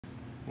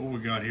What we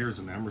got here is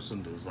an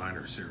Emerson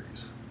Designer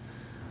Series.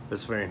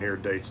 This fan here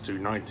dates to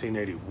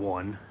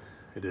 1981.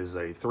 It is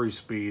a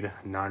 3-speed,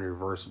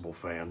 non-reversible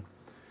fan,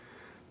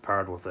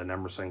 powered with an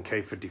Emerson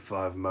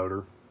K55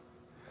 motor.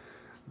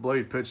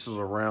 Blade pitch is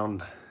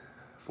around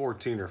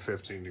 14 or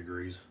 15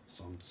 degrees,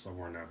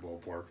 somewhere in that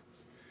ballpark.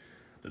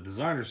 The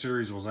Designer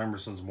Series was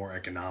Emerson's more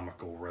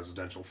economical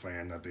residential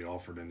fan that they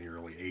offered in the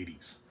early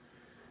 80s.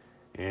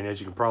 And as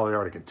you can probably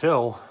already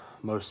tell,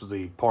 most of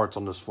the parts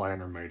on this fan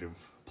are made of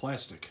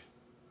plastic.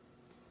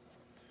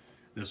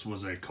 This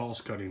was a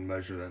cost-cutting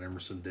measure that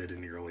Emerson did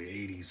in the early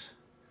 80s.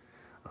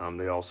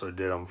 They also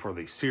did them for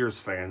the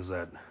Sears fans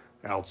that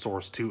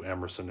outsourced to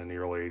Emerson in the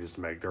early 80s to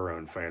make their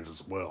own fans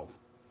as well.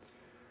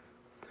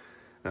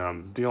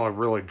 The only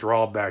really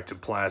drawback to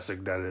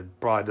plastic that it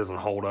probably doesn't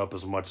hold up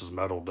as much as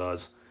metal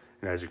does,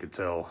 and as you can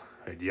tell,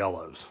 it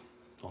yellows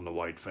on the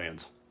white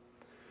fans.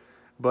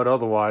 But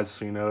otherwise,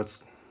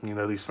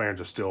 these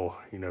fans are still,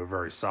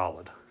 very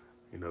solid.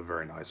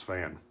 Very nice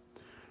fan,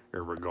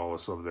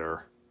 regardless of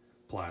their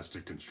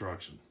plastic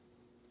construction.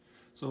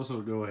 So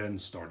we'll go ahead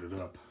and start it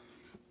up.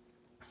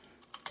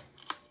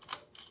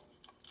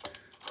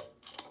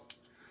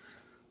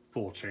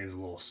 Pull chain's a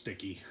little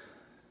sticky.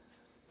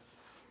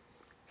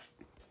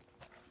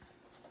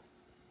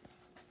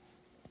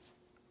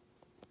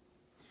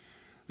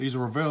 These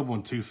are available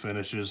in 2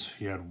 finishes.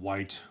 You had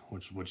white,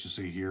 which is what you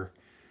see here,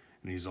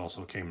 and these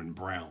also came in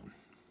brown.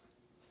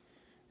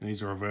 And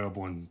these are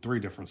available in 3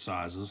 different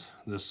sizes.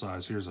 This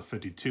size here is a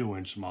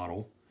 52-inch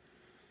model.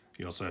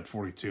 You also had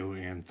 42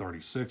 and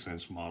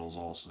 36-inch models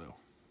also.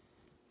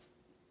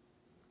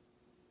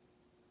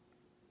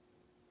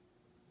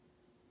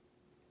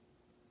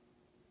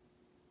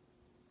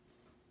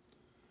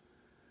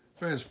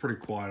 Fan's pretty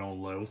quiet on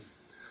low.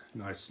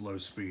 Nice low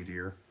speed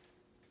here.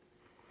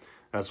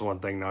 That's one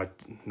thing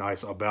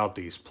nice about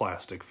these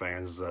plastic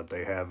fans, is that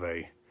they have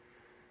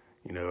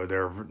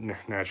they're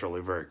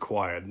naturally very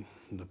quiet.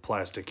 The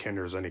plastic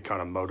hinders any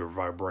kind of motor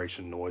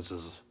vibration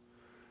noises.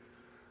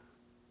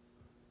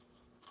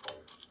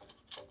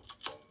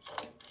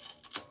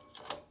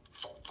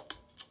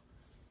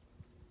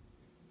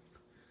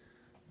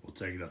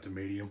 We'll take it up to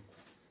medium.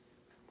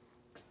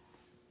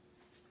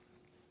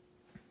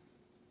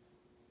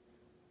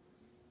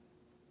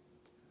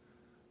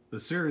 The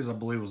series, I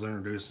believe, was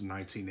introduced in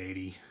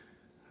 1980.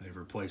 They've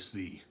replaced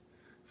the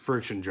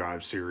friction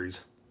drive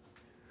series.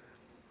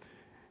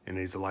 And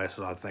these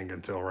lasted, I think,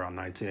 until around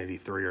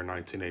 1983 or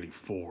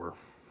 1984.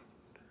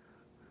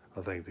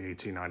 I think the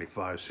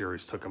 1895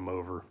 series took them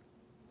over.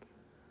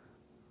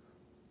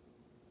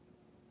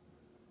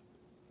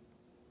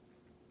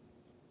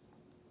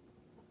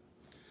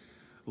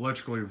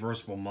 Electrically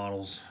reversible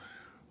models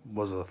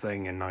was a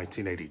thing in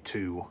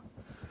 1982.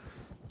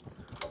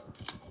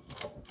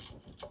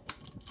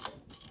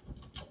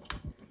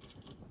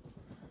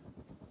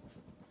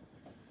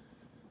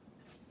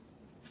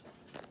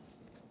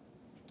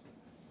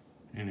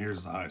 And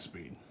here's the high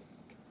speed.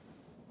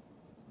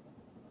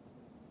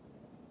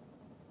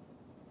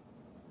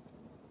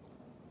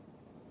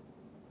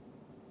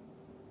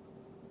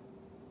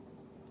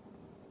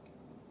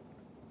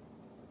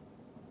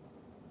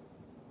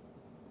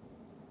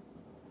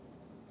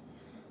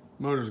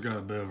 Motor's got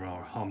a bit of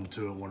a hum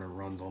to it when it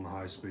runs on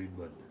high speed,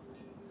 but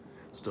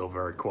still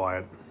very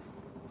quiet.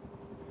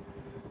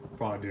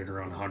 Probably did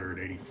around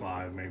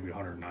 185, maybe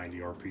 190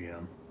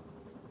 RPM.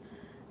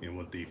 And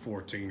with the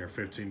 14 or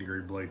 15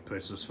 degree blade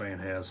pitch this fan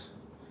has,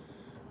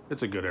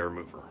 it's a good air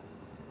mover.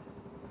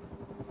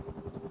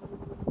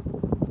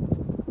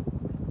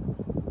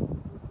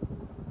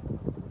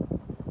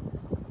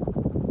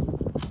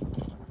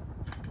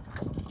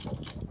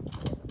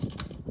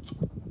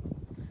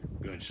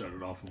 Go ahead and shut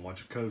it off and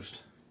watch it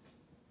coast.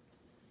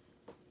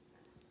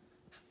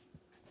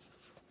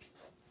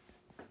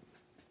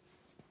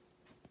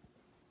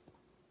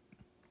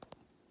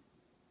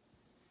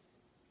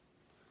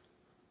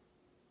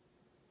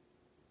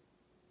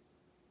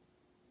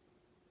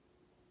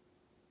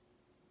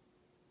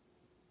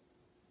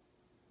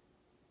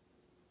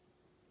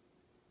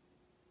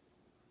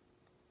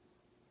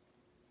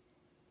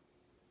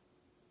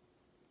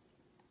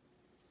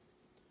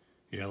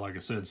 Yeah, like I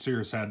said,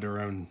 Sears had their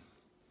own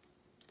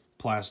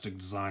plastic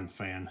design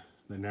fan.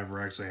 They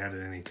never actually had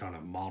any kind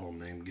of model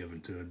name given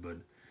to it, but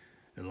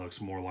it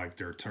looks more like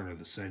their turn of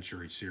the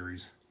century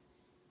series,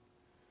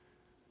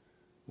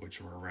 which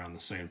were around the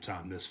same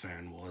time this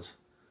fan was.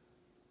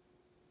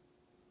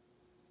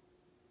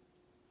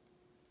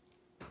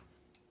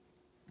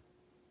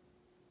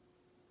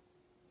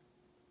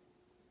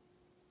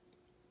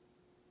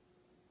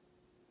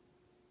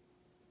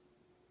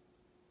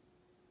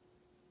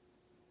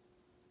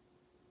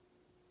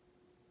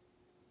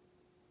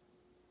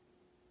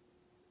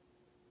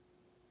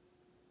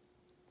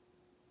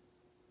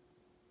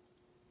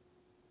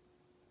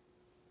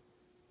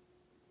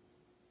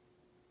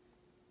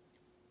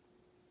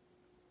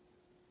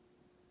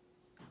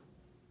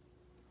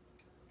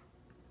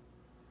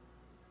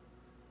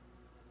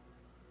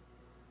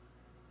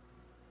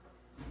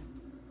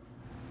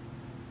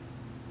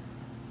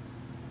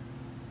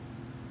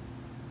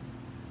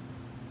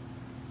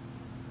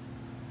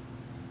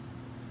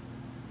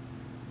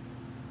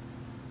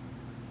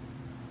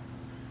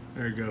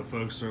 There you go,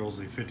 folks. There was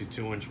a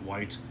 52-inch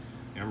white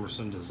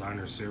Emerson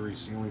Designer Series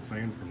ceiling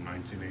fan from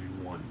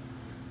 1981.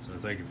 So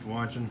thank you for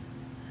watching,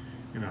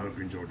 and I hope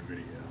you enjoyed the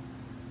video.